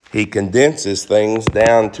he condenses things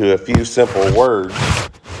down to a few simple words.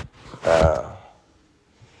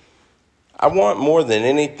 I want more than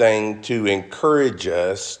anything to encourage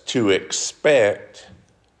us to expect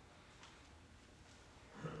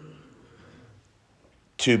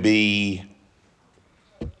to be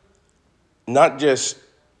not just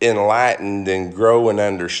enlightened and grow in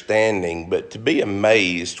understanding, but to be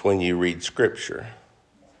amazed when you read Scripture.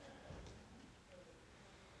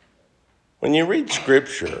 When you read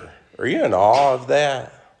Scripture, are you in awe of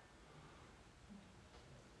that?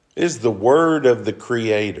 It is the word of the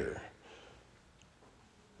Creator.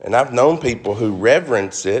 And I've known people who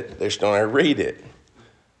reverence it, they just don't ever read it.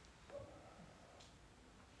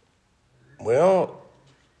 Well,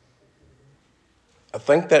 I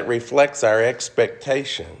think that reflects our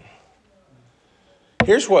expectation.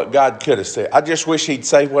 Here's what God could have said. I just wish he'd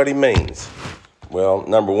say what he means. Well,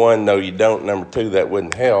 number one, no, you don't. Number two, that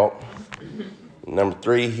wouldn't help. Number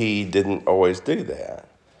three, he didn't always do that.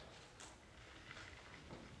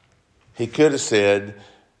 He could have said,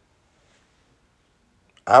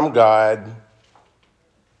 I'm God.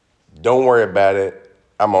 Don't worry about it.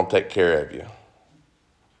 I'm going to take care of you.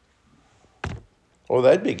 Well,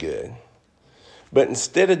 that'd be good. But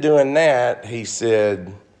instead of doing that, he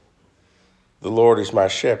said, the Lord is my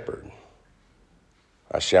shepherd.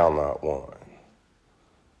 I shall not want.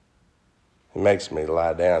 He makes me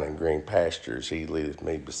lie down in green pastures. He leadeth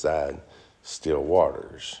me beside still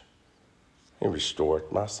waters. He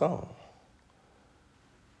restoreth my soul.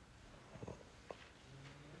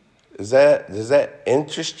 Does that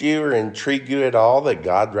interest you or intrigue you at all that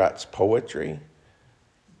God writes poetry?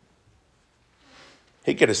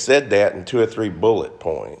 He could have said that in 2 or 3 bullet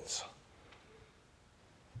points.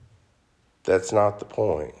 That's not the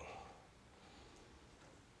point.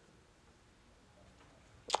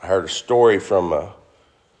 I heard a story from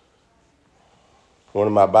one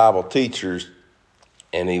of my Bible teachers,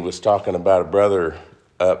 and he was talking about a brother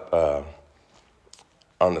up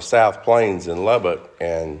on the South Plains in Lubbock,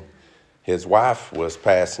 and his wife was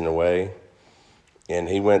passing away, and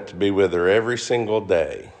he went to be with her every single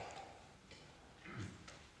day.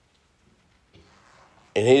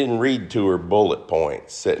 And he didn't read to her bullet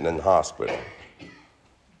points sitting in the hospital.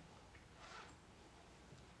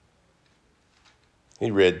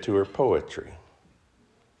 He read to her poetry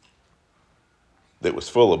that was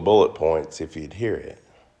full of bullet points if you'd hear it.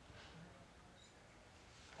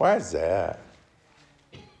 Why is that?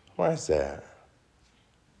 Why is that?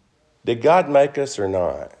 Did God make us or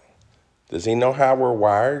not? Does he know how we're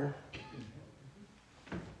wired?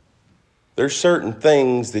 There's certain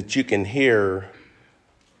things that you can hear.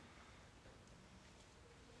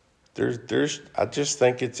 I just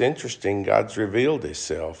think it's interesting. God's revealed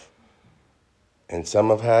himself. And some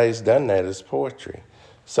of how he's done that is poetry.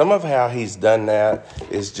 Some of how he's done that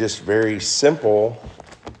is just very simple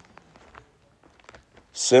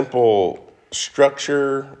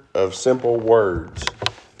structure of simple words.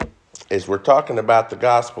 As we're talking about the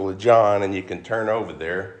Gospel of John, and you can turn over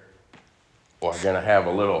there, we're going to have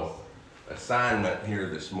a little assignment here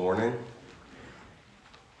this morning.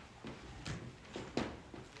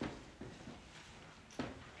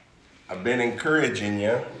 I've been encouraging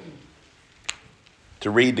you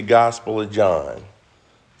to read the Gospel of John.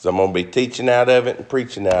 So I'm going to be teaching out of it and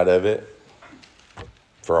preaching out of it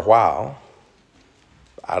for a while.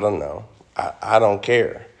 I don't know. I don't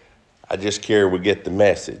care. I just care we get the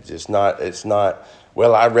message. It's not,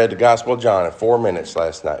 well, I read the Gospel of John in 4 minutes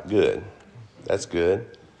last night. Good. That's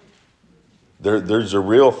good. There's a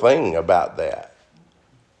real thing about that.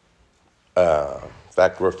 In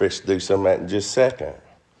fact, we're fixing to do some of that in just a second.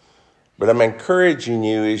 But I'm encouraging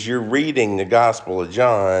you as you're reading the Gospel of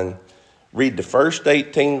John, read the first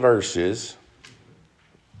 18 verses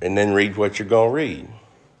and then read what you're going to read.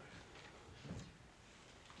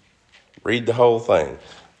 Read the whole thing.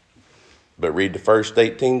 But read the first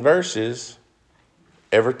 18 verses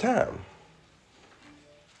every time.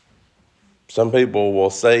 Some people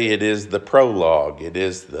will say it is the prologue. It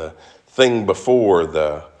is the thing before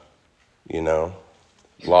the,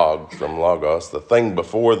 log from logos, the thing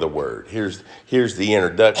before the word. Here's the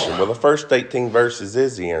introduction. Well, the first 18 verses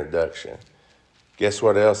is the introduction. Guess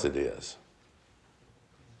what else it is?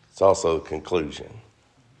 It's also the conclusion.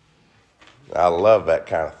 I love that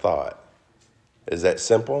kind of thought. Is that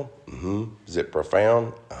simple? Mm-hmm. Is it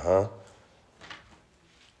profound? Uh-huh.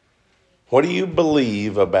 What do you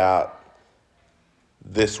believe about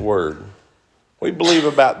this word? What do you believe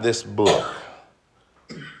about this book?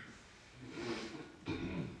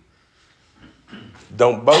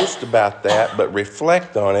 Don't boast about that, but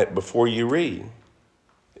reflect on it before you read.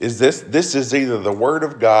 This is either the Word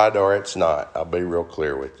of God or it's not. I'll be real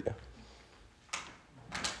clear with you.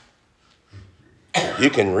 You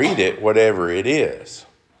can read it, whatever it is.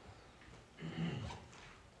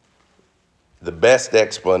 The best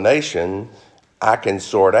explanation I can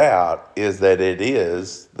sort out is that it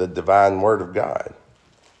is the divine Word of God.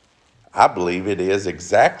 I believe it is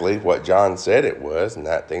exactly what John said it was in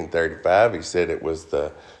 1935. He said it was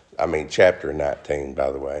chapter 19,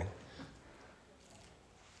 by the way.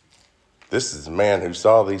 This is a man who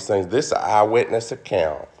saw these things. This is an eyewitness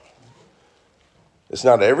account. It's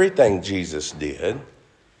not everything Jesus did.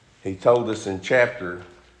 He told us in chapter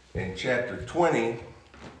 20,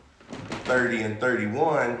 30 and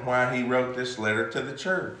 31 why he wrote this letter to the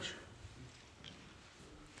church.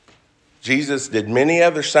 Jesus did many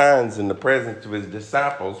other signs in the presence of his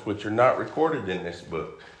disciples, which are not recorded in this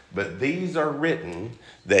book. But these are written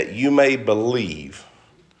that you may believe.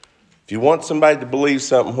 If you want somebody to believe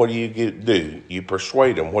something, what do? You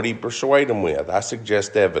persuade them. What do you persuade them with? I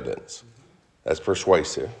suggest evidence. That's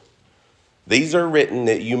persuasive. These are written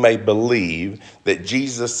that you may believe that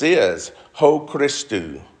Jesus is ho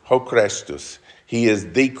Christus. He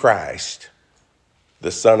is the Christ,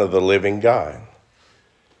 the Son of the living God.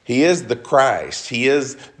 He is the Christ. He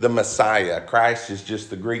is the Messiah. Christ is just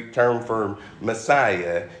the Greek term for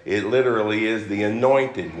Messiah. It literally is the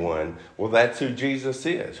anointed one. Well, that's who Jesus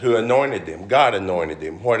is. Who anointed him? God anointed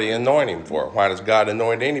him. What did he anoint him for? Why does God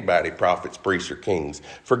anoint anybody, prophets, priests, or kings?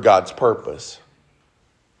 For God's purpose.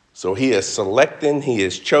 So he is selecting, he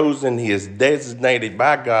is chosen, he is designated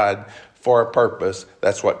by God for a purpose.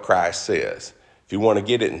 That's what Christ says. If you want to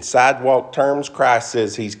get it in sidewalk terms, Christ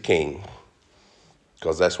says he's king.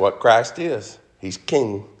 Because that's what Christ is. He's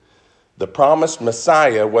king. The promised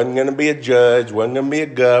Messiah wasn't going to be a judge, wasn't going to be a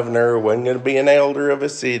governor, wasn't going to be an elder of a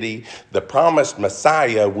city. The promised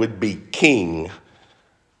Messiah would be king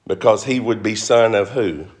because he would be son of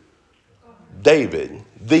who? David,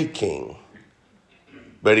 the king.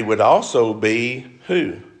 But he would also be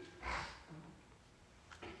who?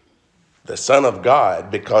 The Son of God,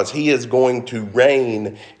 because he is going to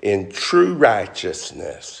reign in true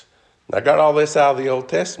righteousness. I got all this out of the Old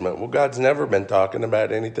Testament. Well, God's never been talking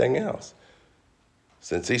about anything else.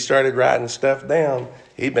 Since he started writing stuff down,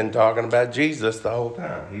 he'd been talking about Jesus the whole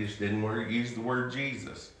time. He just didn't use the word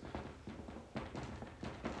Jesus.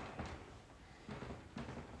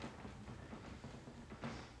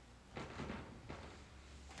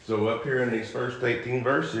 So up here in these first 18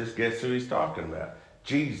 verses, guess who he's talking about?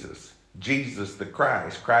 Jesus. Jesus the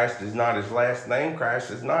Christ. Christ is not his last name.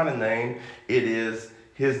 Christ is not a name. It is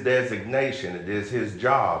his designation. It is his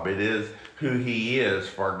job. It is who he is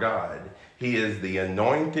for God. He is the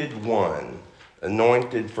anointed one.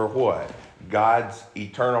 Anointed for what? God's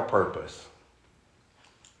eternal purpose.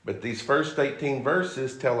 But these first 18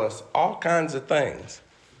 verses tell us all kinds of things.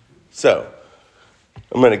 So,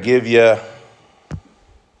 I'm going to give you a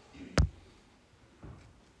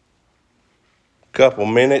couple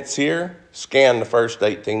minutes here. Scan the first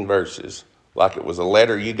 18 verses like it was a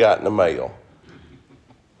letter you got in the mail.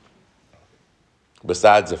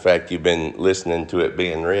 Besides the fact you've been listening to it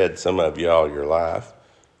being read, some of you all your life.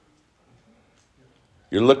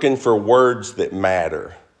 You're looking for words that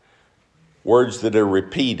matter. Words that are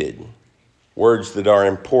repeated. Words that are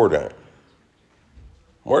important.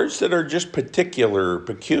 Words that are just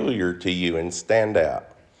peculiar to you and stand out.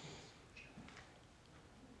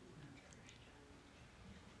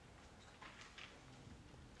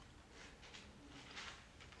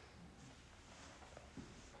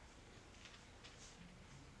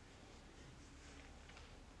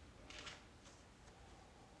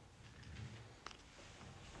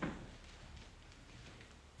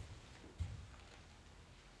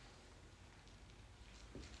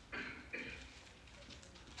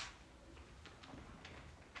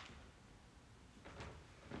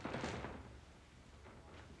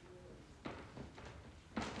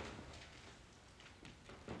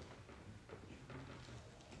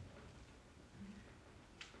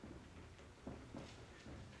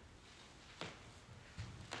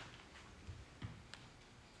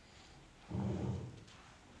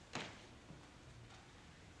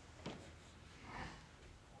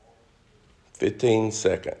 "15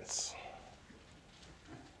 seconds.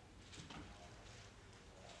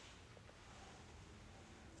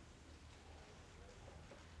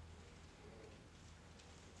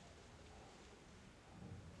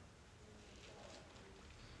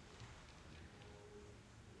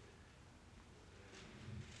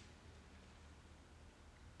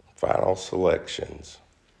 Final selections.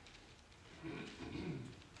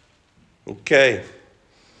 Okay.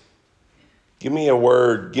 Give me a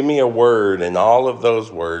word, and all of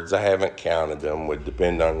those words, I haven't counted them, would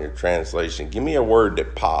depend on your translation. Give me a word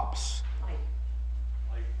that pops. Life.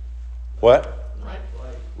 What?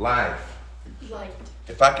 Life. Life.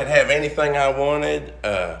 If I could have anything I wanted,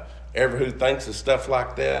 ever who thinks of stuff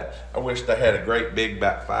like that, I wish they had a great big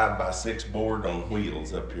about 5x6 board on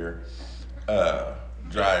wheels up here.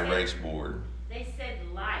 Dry erase board. They said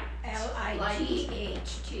light. Light.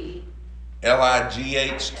 Light.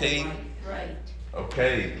 Right.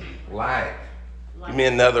 Okay, light. Give me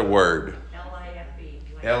another word.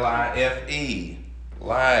 Life. Life.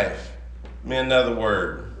 Life. Give me another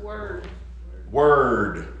word.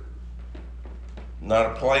 Word.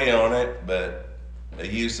 Not a play on it, but a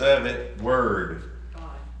use of it. Word.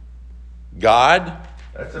 God?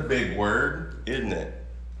 That's a big word, isn't it?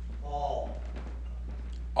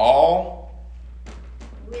 All?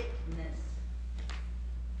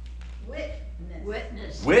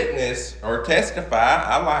 Witness or testify.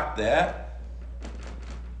 I like that.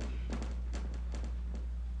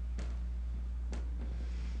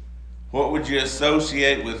 What would you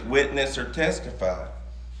associate with witness or testify?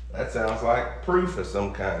 That sounds like proof of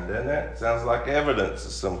some kind, doesn't it? Sounds like evidence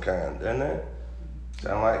of some kind, doesn't it?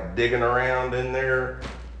 Sound like digging around in there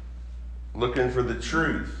looking for the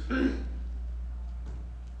truth.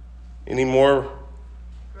 Any more?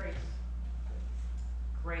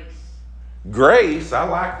 Grace, I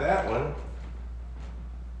like that one.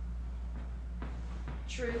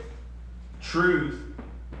 Truth,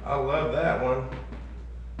 I love that one.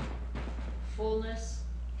 Fullness,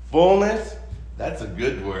 that's a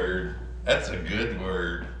good word.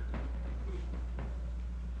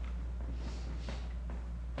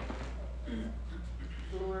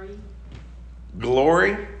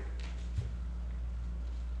 Glory.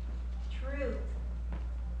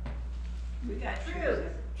 We got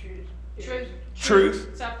Truth.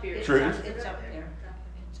 It's up here. Truth. It's up there.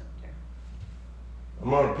 I'm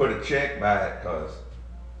going to put a check by it because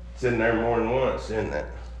it's in there more than once, isn't it?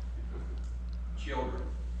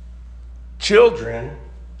 Children?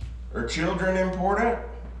 Are children important?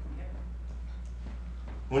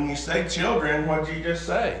 When you say children, what'd you just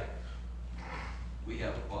say? We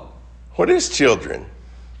have fun. What is children?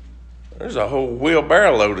 There's a whole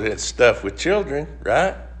wheelbarrow load of that stuff with children,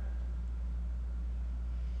 right?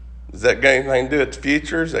 Does that got anything to do with the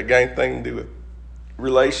future? Does that got anything to do with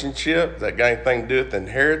relationship? Does that got anything to do with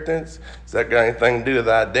inheritance? Does that got anything to do with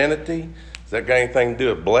identity? Does that got anything to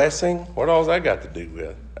do with blessing? What all's that got to do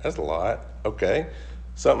with? That's a lot. Okay.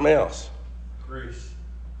 Something else. Grace.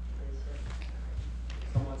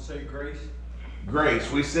 Someone say grace. Grace.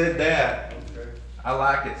 We said that. Okay. I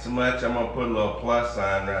like it so much, I'm going to put a little plus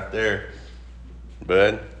sign right there.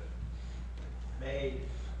 Bud. Made.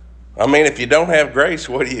 I mean, if you don't have grace,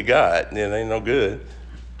 what do you got? It ain't no good.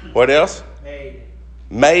 What else?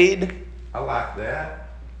 Made. I like that.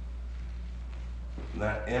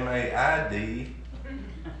 Not M-A-I-D.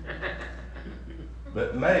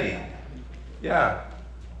 But made. Yeah.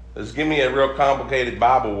 Let's give me a real complicated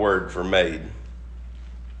Bible word for made.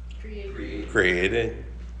 Created.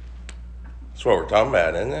 That's what we're talking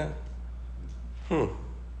about, isn't it?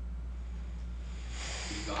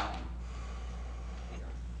 Begotten.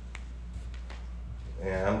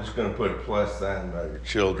 Yeah, I'm just going to put a plus sign by your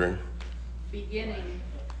children. Beginning,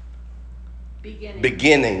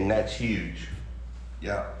 that's huge.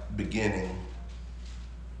 Yeah, beginning.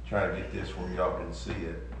 Try to get this where y'all can see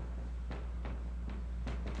it.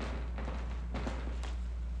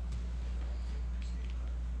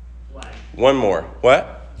 Flesh. One more.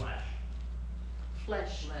 What?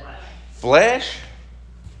 Flesh?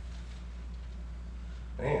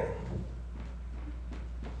 Man.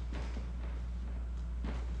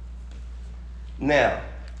 Now,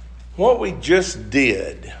 what we just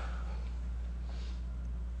did,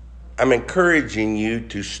 I'm encouraging you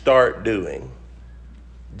to start doing.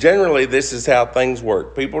 Generally, this is how things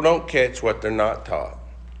work. People don't catch what they're not taught.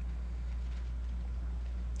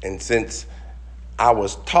 And since I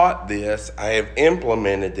was taught this, I have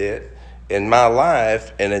implemented it in my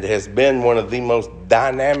life, and it has been one of the most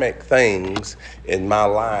dynamic things in my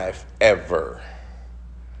life ever.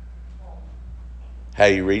 How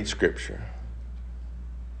you read Scripture.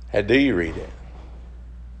 How do you read it?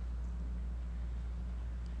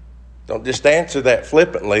 Don't just answer that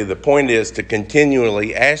flippantly. The point is to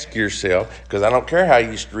continually ask yourself, because I don't care how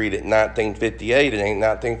you used to read it in 1958, it ain't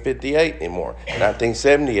 1958 anymore.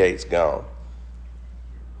 1978's gone.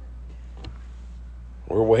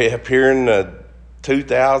 We're way up here in the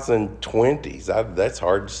 2020s. That's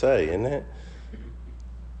hard to say, isn't it?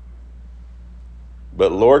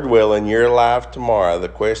 But Lord willing, you're alive tomorrow. The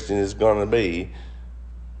question is going to be,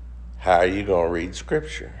 how are you going to read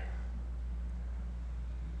Scripture?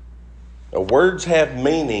 Now, words have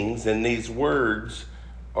meanings, and these words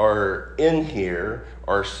are in here,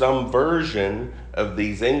 or some version of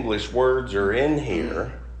these English words are in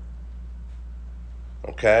here.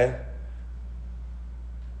 Okay?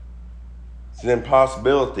 It's an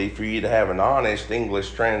impossibility for you to have an honest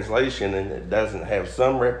English translation and it doesn't have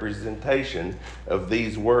some representation of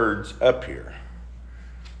these words up here.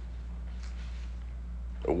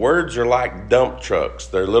 The words are like dump trucks.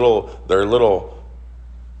 They're little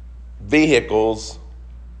vehicles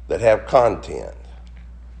that have content,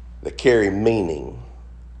 that carry meaning.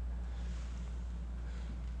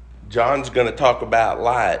 John's going to talk about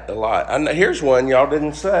light a lot. Here's one y'all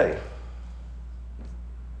didn't say.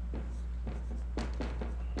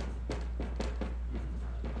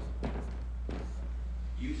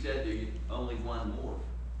 You said there's only one more.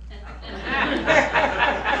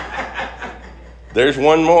 There's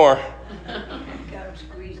one more. Got 'em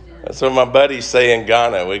squeezed in. That's what my buddies say in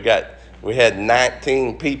Ghana. We had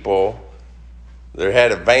 19 people. There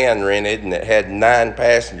had a van rented and it had 9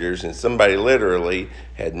 passengers, and somebody literally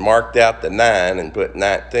had marked out the 9 and put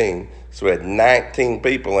 19. So we had 19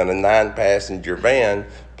 people in a 9-passenger van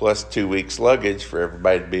plus 2 weeks luggage for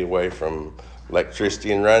everybody to be away from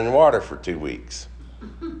electricity and running water for 2 weeks.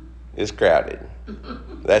 It's crowded.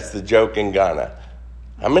 That's the joke in Ghana.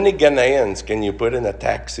 How many Ghanaians can you put in a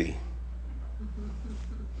taxi?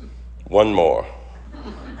 One more.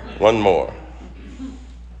 One more.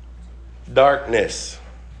 Darkness.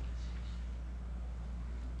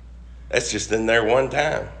 That's just in there one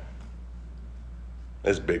time.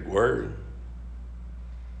 That's a big word.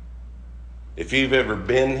 If you've ever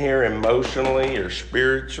been here emotionally or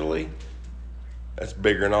spiritually, that's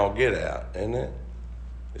bigger than all get out, isn't it?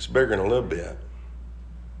 It's bigger than a little bit.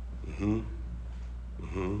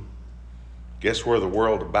 Guess where the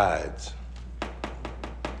world abides?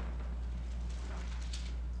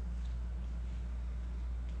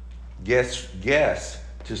 Guess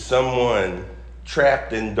to someone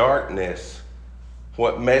trapped in darkness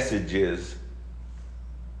what message is.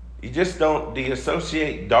 You just don't, do you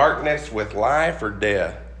associate darkness with life or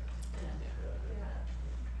death?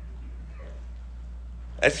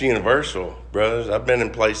 That's universal, brothers. I've been in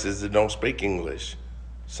places that don't speak English.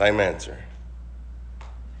 Same answer.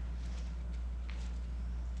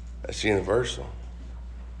 That's universal.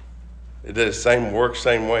 It does the same work,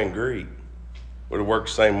 same way in Greek. Would have worked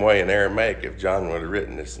the same way in Aramaic if John would have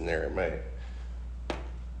written this in Aramaic.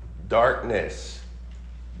 Darkness,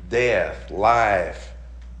 death, life,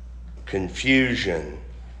 confusion.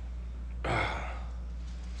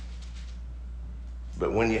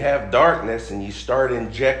 But when you have darkness and you start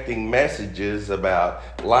injecting messages about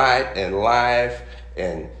light and life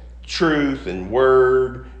and truth and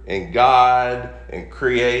word and God and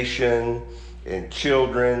creation and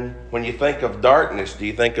children, when you think of darkness, do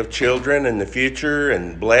you think of children and the future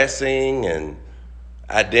and blessing and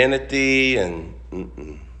identity and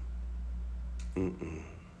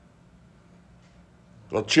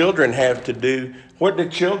Well, children have to do, what do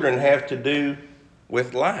children have to do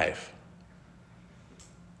with life?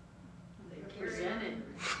 They presented.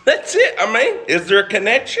 That's it. I mean, is there a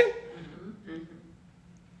connection?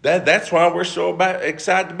 That's why we're so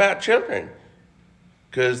excited about children.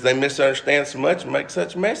 Because they misunderstand so much and make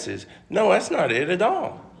such messes. No, that's not it at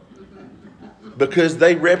all. Because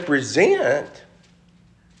they represent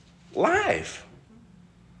life.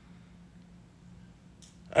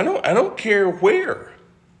 I don't care where.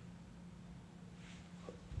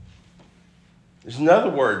 There's another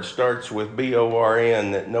word starts with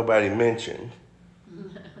B-O-R-N that nobody mentioned.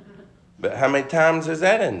 But how many times is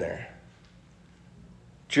that in there?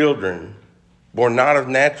 Children, born not of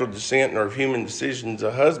natural descent nor of human decisions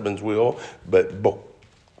of husband's will, but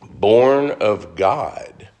born of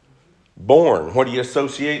God. Born. What do you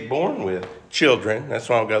associate born with? Children. That's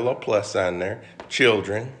why I've got a little plus sign there.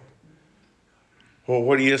 Children. Well,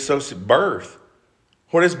 what do you associate? Birth.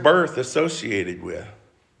 What is birth associated with?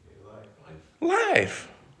 Life.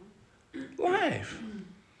 Life.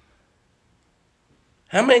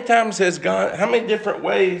 How many times has God, how many different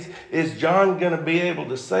ways is John going to be able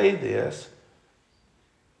to say this?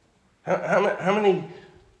 How many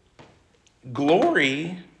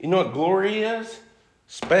glory, you know what glory is?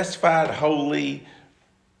 Specified, holy,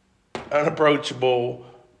 unapproachable,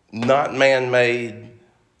 not man-made,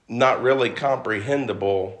 not really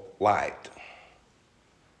comprehensible light.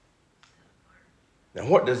 Now,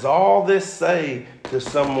 what does all this say to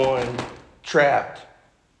someone trapped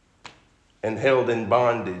and held in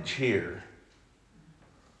bondage here?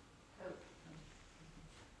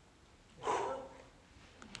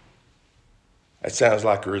 That sounds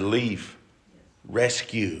like relief,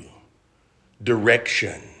 rescue,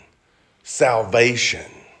 direction,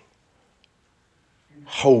 salvation,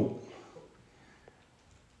 hope.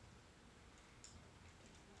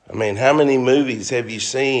 I mean, how many movies have you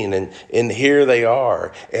seen? And here they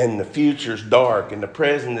are, and the future's dark, and the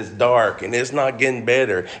present is dark, and it's not getting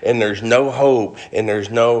better, and there's no hope, and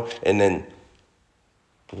and then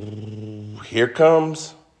here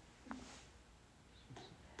comes.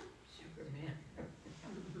 Superman.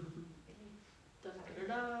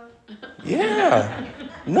 Da-da-da-da. Yeah.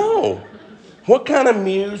 No. What kind of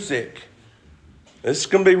music? This is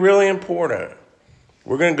going to be really important.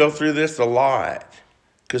 We're going to go through this a lot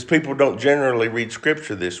because people don't generally read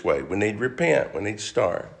scripture this way. We need to repent. We need to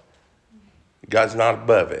start. God's not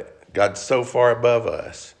above it. God's so far above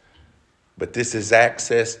us. But this is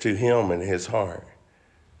access to him and his heart.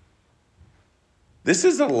 This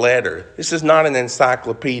is a letter. This is not an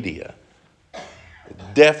encyclopedia.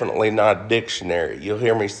 Definitely not a dictionary. You'll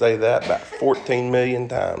hear me say that about 14 million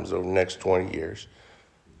times over the next 20 years.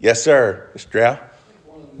 Yes, sir. Mr. Drow? I think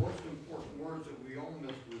one of the most important words that we all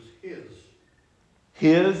missed was his.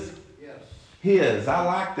 His? Yes. His. I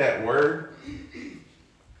like that word.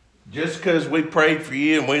 Just because we prayed for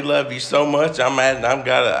you and we love you so much, I'm doing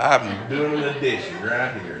an addition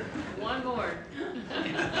right here. One more.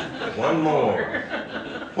 One more.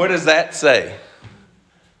 What does that say?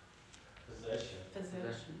 Possession.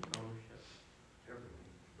 Possession.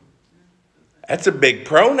 That's a big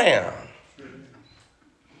pronoun.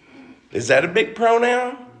 Is that a big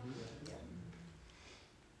pronoun?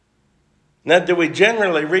 Now, do we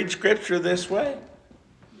generally read scripture this way?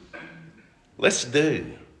 Let's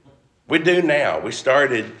do. We do now. We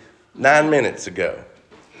started 9 minutes ago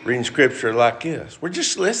reading scripture like this. We're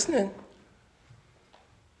just listening.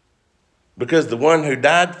 Because the one who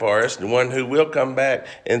died for us, the one who will come back,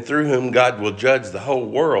 and through whom God will judge the whole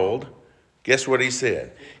world, guess what he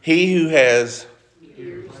said? He who has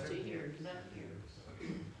Ears to hear.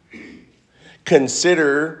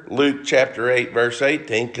 consider, Luke chapter 8, verse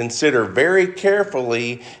 18, consider very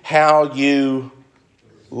carefully how you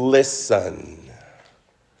listen.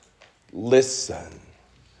 Listen.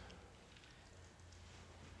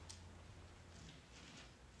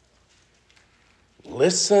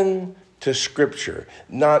 Listen to Scripture.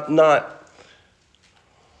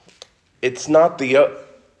 It's not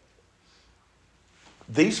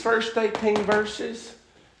these first 18 verses,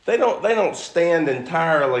 they don't stand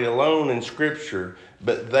entirely alone in Scripture,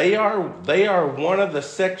 but they are one of the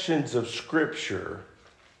sections of Scripture.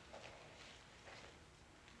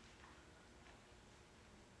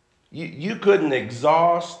 You couldn't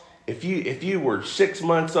exhaust if you were 6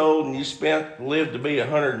 months old and you lived to be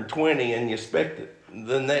 120 and you spent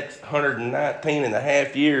the next 119 and a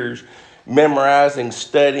half years memorizing,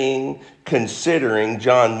 studying, considering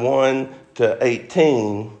John 1 to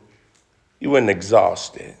 18, you wouldn't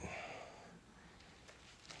exhaust it.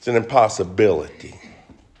 It's an impossibility.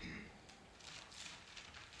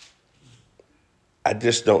 I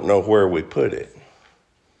just don't know where we put it.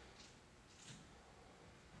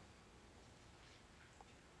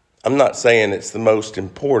 I'm not saying it's the most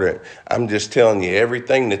important. I'm just telling you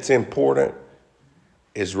everything that's important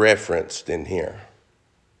is referenced in here.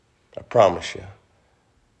 I promise you.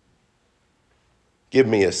 Give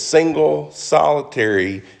me a single,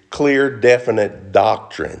 solitary, clear, definite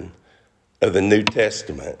doctrine of the New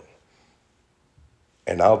Testament,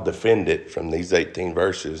 and I'll defend it from these 18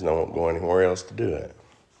 verses, and I won't go anywhere else to do it.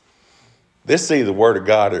 This is either the Word of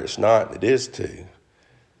God or it's not. It is too.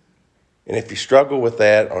 And if you struggle with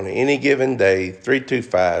that on any given day,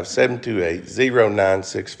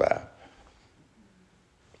 325-728-0965.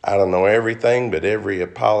 I don't know everything, but every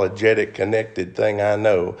apologetic connected thing I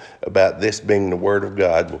know about this being the Word of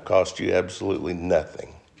God will cost you absolutely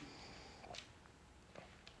nothing.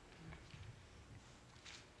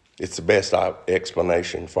 It's the best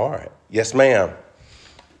explanation for it. Yes, ma'am.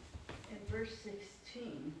 In verse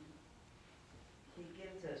 16, he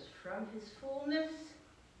gives us from his fullness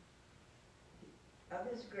of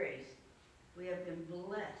his grace, we have been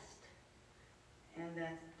blessed. And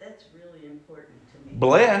that's really important to me.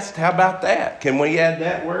 Blessed, how about that? Can we add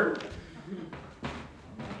that word?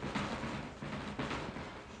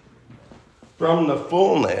 From the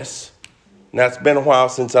fullness. Now, it's been a while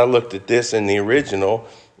since I looked at this in the original.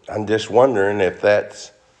 I'm just wondering if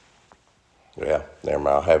that's, well, never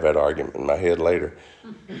mind, I'll have that argument in my head later.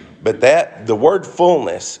 But the word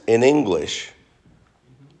fullness in English,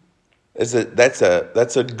 that's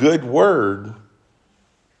a good word.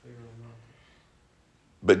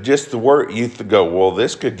 But just the word, you go, well,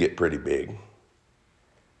 this could get pretty big.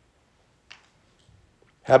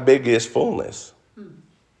 How big is fullness?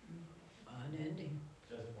 Unending.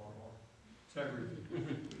 It's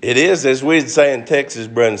everything. It is, as we'd say in Texas,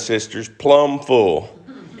 brothers and sisters, plumb full.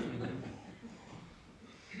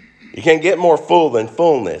 You can't get more full than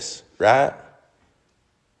fullness, right?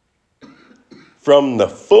 From the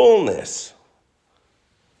fullness.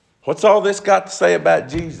 What's all this got to say about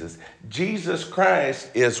Jesus? Jesus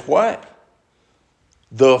Christ is what?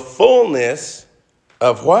 The fullness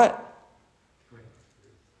of what?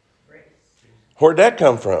 Grace. Where'd that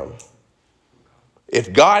come from?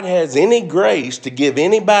 If God has any grace to give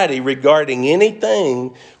anybody regarding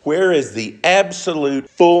anything, where is the absolute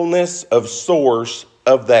fullness of source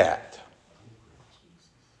of that?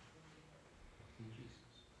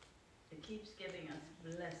 It keeps giving us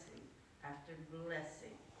blessing after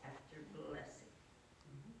blessing after blessing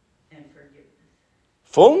and forgiveness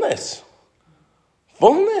Fullness.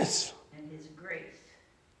 Fullness. and his grace.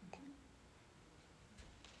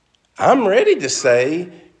 I'm ready to say,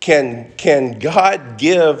 can God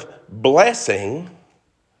give blessing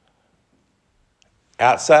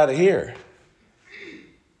outside of here?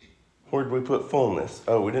 Where did we put fullness?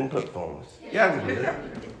 Oh, we didn't put fullness. Yeah, we did. Yeah,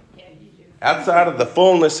 you do. Outside of the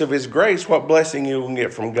fullness of his grace, what blessing you can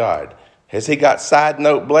get from God? Has he got side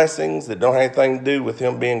note blessings that don't have anything to do with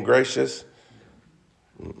him being gracious?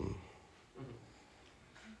 Mm-mm.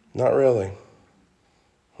 Not really.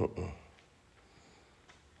 Mm-mm.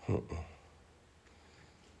 Mm-mm.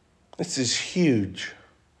 This is huge.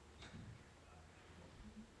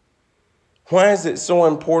 Why is it so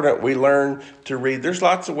important we learn to read? There's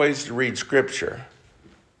lots of ways to read Scripture.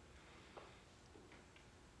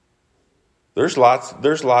 There's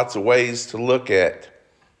lots of ways to look at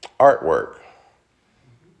artwork.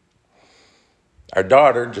 Our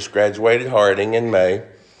daughter just graduated Harding in May.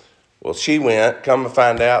 Well, she went, come to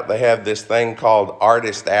find out they have this thing called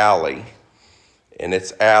Artist Alley. And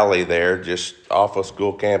it's alley there, just off of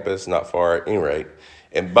school campus, not far at any rate.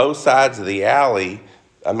 And both sides of the alley,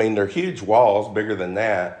 I mean, they're huge walls, bigger than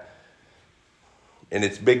that. And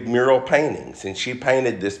it's big mural paintings. And she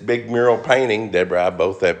painted this big mural painting. Deborah and I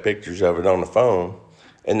both have pictures of it on the phone.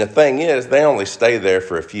 And the thing is, they only stay there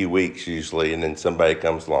for a few weeks usually. And then somebody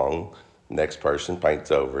comes along, next person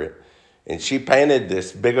paints over it. And she painted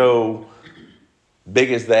this big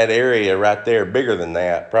as that area right there, bigger than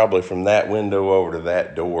that, probably from that window over to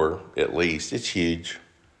that door at least. It's huge.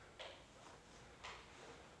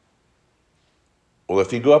 Well,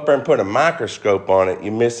 if you go up there and put a microscope on it,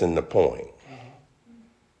 you're missing the point.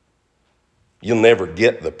 You'll never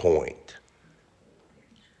get the point.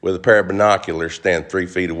 With a pair of binoculars, stand 3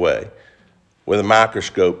 feet away. With a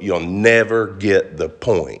microscope, you'll never get the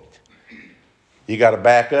point. You got to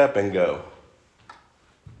back up and go,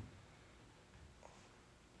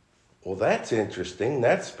 well, that's interesting.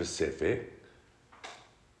 That's specific.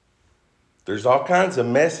 There's all kinds of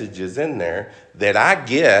messages in there that I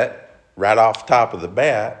get right off the top of the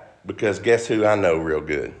bat because guess who I know real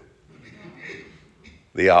good?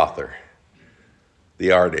 The author,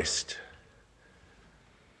 the artist.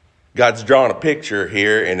 God's drawn a picture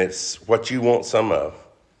here, and it's what you want some of.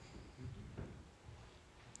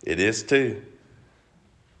 It is too.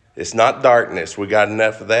 It's not darkness. We got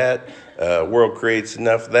enough of that. World creates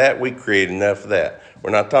enough of that. We create enough of that.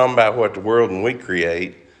 We're not talking about what the world and we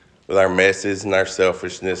create with our messes and our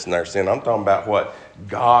selfishness and our sin. I'm talking about what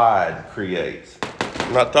God creates.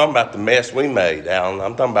 I'm not talking about the mess we made, Alan.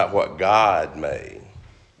 I'm talking about what God made,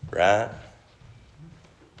 right?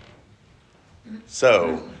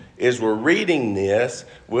 So, as we're reading this,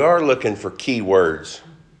 we are looking for key words.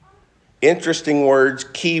 Interesting words,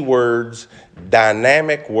 key words,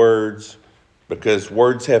 dynamic words, because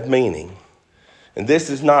words have meaning. And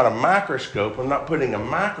this is not a microscope. I'm not putting a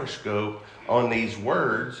microscope on these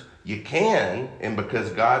words. You can, and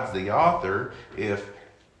because God's the author, if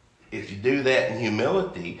you do that in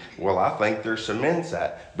humility, well, I think there's some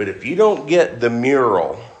insight. But if you don't get the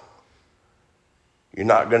mural, you're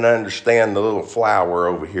not going to understand the little flower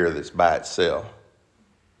over here that's by itself.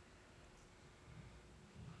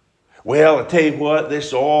 Well, I tell you what,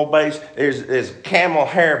 this oil-based, there's a camel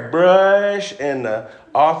hair brush, and the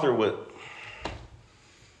author would,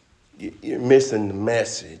 you're missing the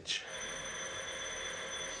message.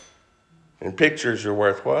 And pictures are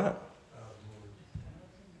worth what?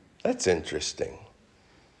 That's interesting.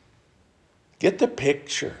 Get the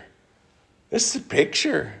picture. This is a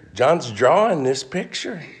picture. John's drawing this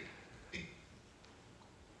picture.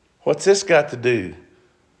 What's this got to do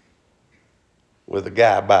with a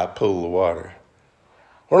guy by a pool of water?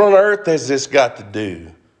 What on earth has this got to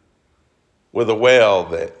do with a well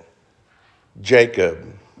that Jacob,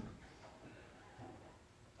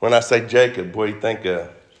 when I say Jacob, what do you think of?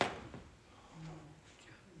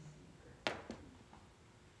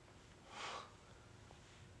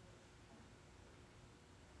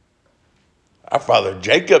 Our father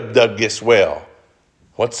Jacob dug this well.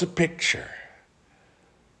 What's the picture?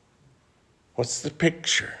 What's the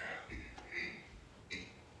picture?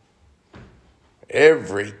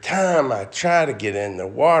 Every time I try to get in the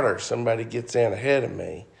water, somebody gets in ahead of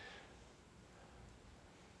me.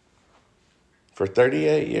 For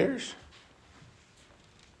 38 years?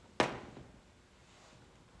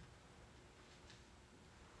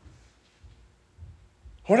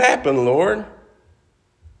 What happened, Lord?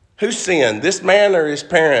 Who sinned, this man or his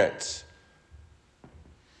parents,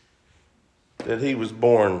 that he was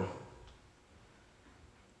born?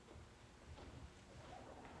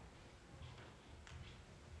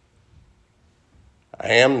 I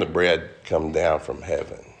am the bread come down from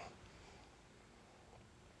heaven.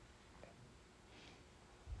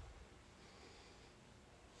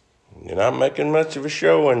 You're not making much of a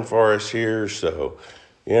showing for us here, so,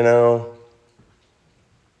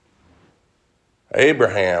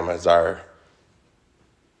 Abraham is our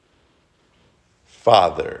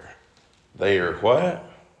father. They are what?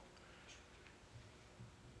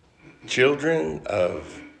 Children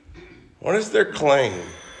of, what is their claim?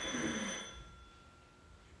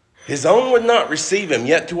 His own would not receive him,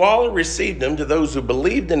 yet to all who received him, to those who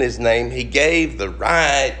believed in his name, he gave the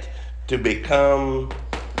right to become.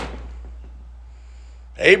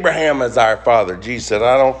 Abraham is our father. Jesus said,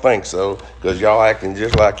 I don't think so, because y'all acting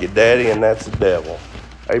just like your daddy, and that's the devil.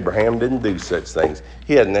 Abraham didn't do such things.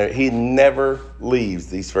 He never leaves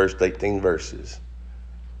these first 18 verses.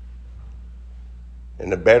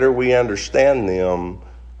 And the better we understand them,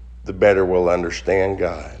 the better we'll understand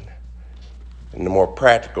God. And the more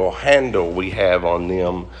practical handle we have on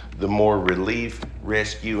them, the more relief,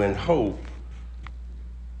 rescue, and hope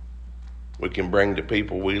we can bring to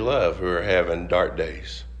people we love who are having dark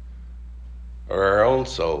days, or our own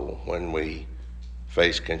soul when we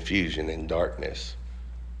face confusion and darkness,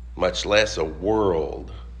 much less a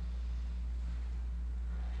world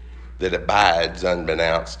that abides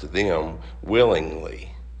unbeknownst to them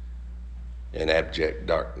willingly in abject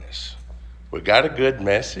darkness. We got a good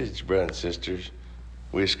message, brothers and sisters.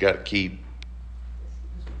 We just got to keep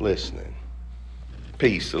listening.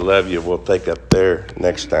 Peace. I love you. We'll take up there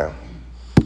next time.